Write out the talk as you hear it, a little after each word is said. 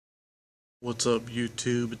What's up,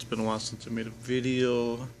 YouTube? It's been a while since I made a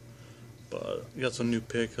video, but I got some new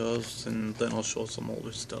pickups and then I'll show some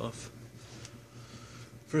older stuff.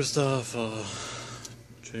 First off,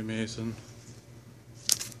 Trey Mason,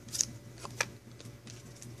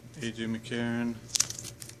 AJ McCarron,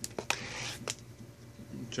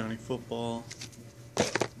 Johnny Football,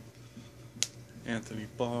 Anthony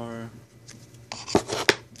Barr,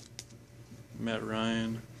 Matt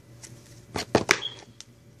Ryan,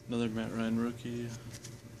 another Matt Ryan rookie,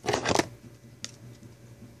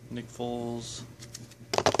 Nick Foles,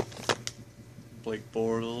 Blake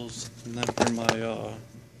Bortles, and then for my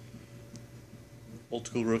old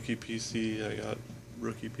school rookie PC, I got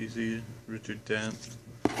rookie PC, Richard Dent,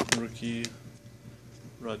 rookie,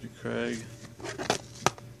 Roger Craig,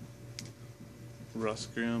 Russ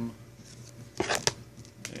Grimm,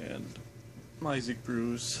 and Isaac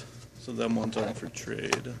Bruce, so them ones aren't for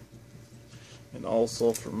trade. And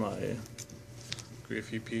also for my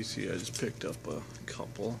Griffey PC, I just picked up a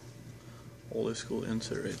couple older school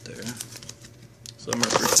insert right there. Some are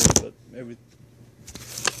for trade, but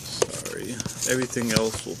everything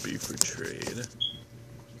else will be for trade.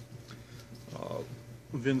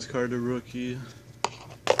 Vince Carter rookie,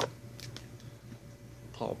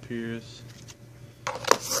 Paul Pierce,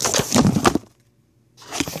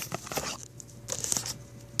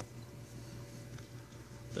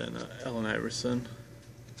 then Allen Iverson.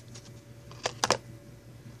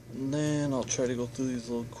 And then I'll try to go through these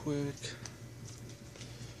a little quick.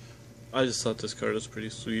 I just thought this card was pretty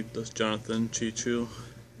sweet. This Jonathan Chichu.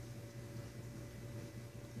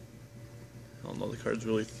 I don't know, the card's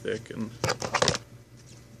really thick. And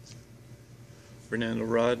Fernando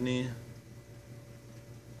Rodney,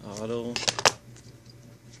 auto,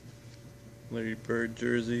 Larry Bird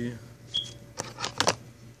jersey,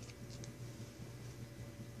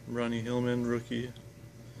 Ronnie Hillman rookie,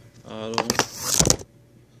 auto. Oh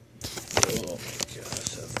my gosh,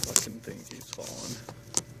 that fucking thing keeps falling.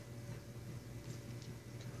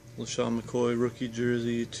 LaShawn McCoy rookie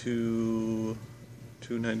jersey to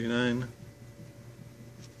 $2.99.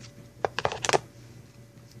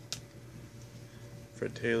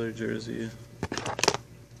 Fred Taylor jersey,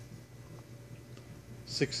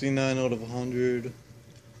 69 out of 100.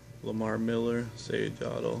 Lamar Miller Sage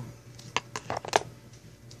auto.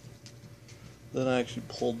 Then I actually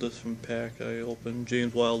pulled this from pack I opened.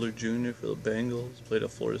 James Wilder Jr. for the Bengals, played at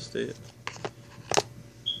Florida State.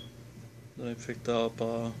 Then I picked up,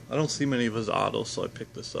 I don't see many of his autos, so I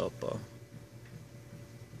picked this up.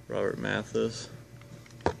 Robert Mathis.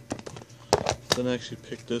 Then I actually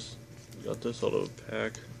picked this, got this out of a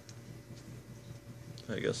pack.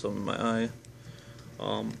 I guess some in my eye.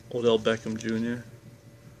 Odell Beckham Jr.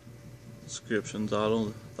 Inscriptions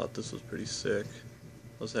auto. Thought this was pretty sick.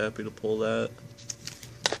 I was happy to pull that.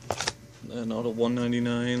 Then out of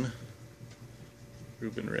 199,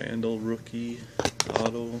 Ruben Randall rookie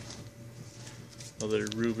auto. Another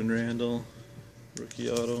Ruben Randall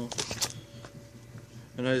rookie auto.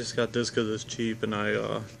 And I just got this because it's cheap, and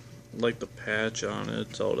I like the patch on it.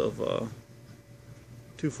 It's out of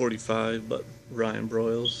 $2.45, but Ryan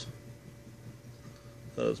Broyles.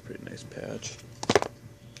 That was a pretty nice patch.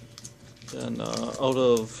 Then out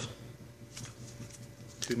of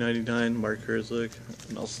 $2.99, Mark Herzlich,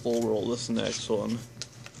 and I'll slow roll this next one.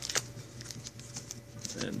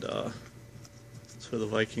 And it's for the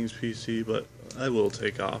Vikings PC, but I will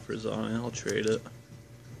take offers on it. I'll trade it.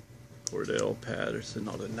 Cordarrelle Paterson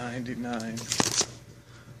out of 99.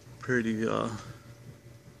 Pretty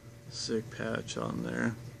sick patch on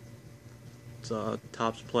there. It's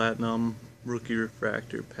Topps Platinum rookie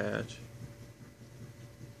refractor patch.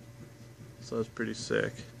 So that's pretty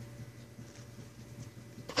sick.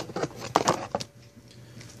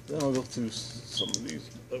 Then I'll go through some of these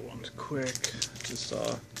other ones quick. Just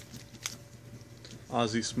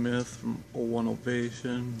Ozzie Smith from 01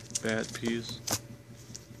 Ovation, bad piece.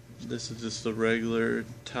 This is just a regular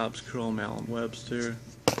Topps Chrome Allen Webster.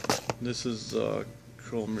 This is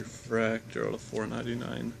Chrome Refractor out of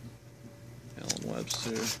 $4.99. Allen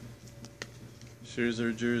Webster.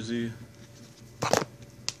 Scherzer jersey.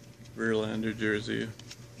 Verlander jersey.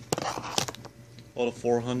 Out of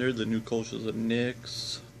 400, the new coach is the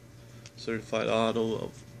Knicks. Certified auto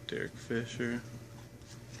of Derek Fisher.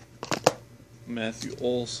 Matthew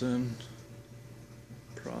Olson.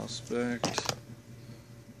 Prospect.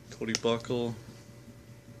 Cody Buckle.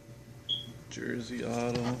 Jersey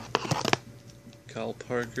auto. Kyle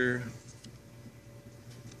Parker.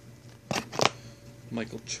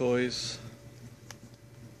 Michael Choice.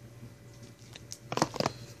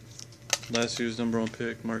 Last year's #1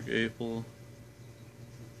 pick, Mark Apel.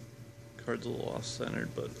 part's a little off-centered,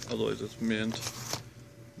 but otherwise it's mint.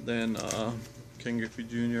 Then Ken Griffey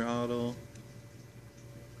Jr. auto.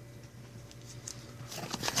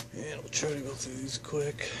 And we'll try to go through these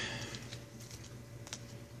quick.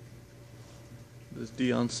 This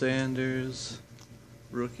Deion Sanders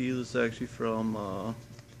rookie. This is actually from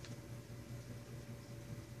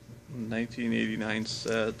 1989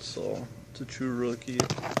 set, so it's a true rookie.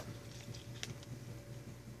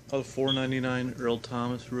 Out of $4.99, Earl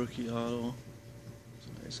Thomas rookie auto. It's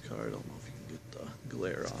a nice card. I don't know if you can get the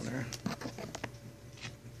glare on her.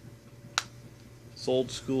 It's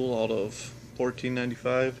old school out of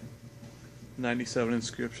 $14.95. 97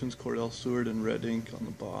 inscriptions, Cordell Stewart in red ink on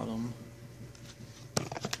the bottom.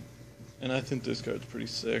 And I think this card's pretty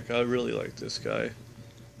sick. I really like this guy.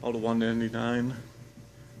 Out of $1.99,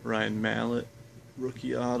 Ryan Mallett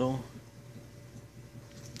rookie auto.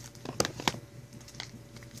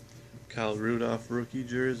 Kyle Rudolph rookie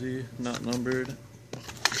jersey, not numbered.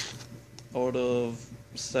 Out of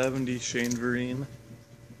 70, Shane Vereen.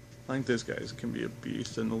 I think this guy can be a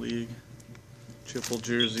beast in the league. Triple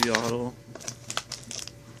jersey auto.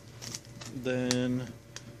 Then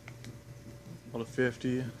out of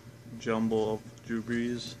 50, jumbo of Drew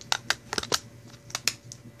Brees.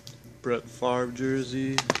 Brett Favre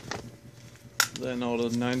jersey. Then out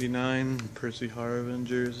of 99, Percy Harvin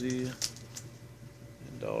jersey.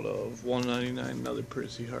 And out of 199, another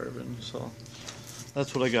Percy Harvin. So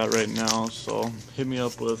that's what I got right now. So hit me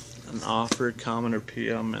up with an offer, comment, or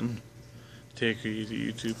PM, and take it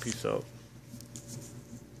easy, YouTube. Peace out.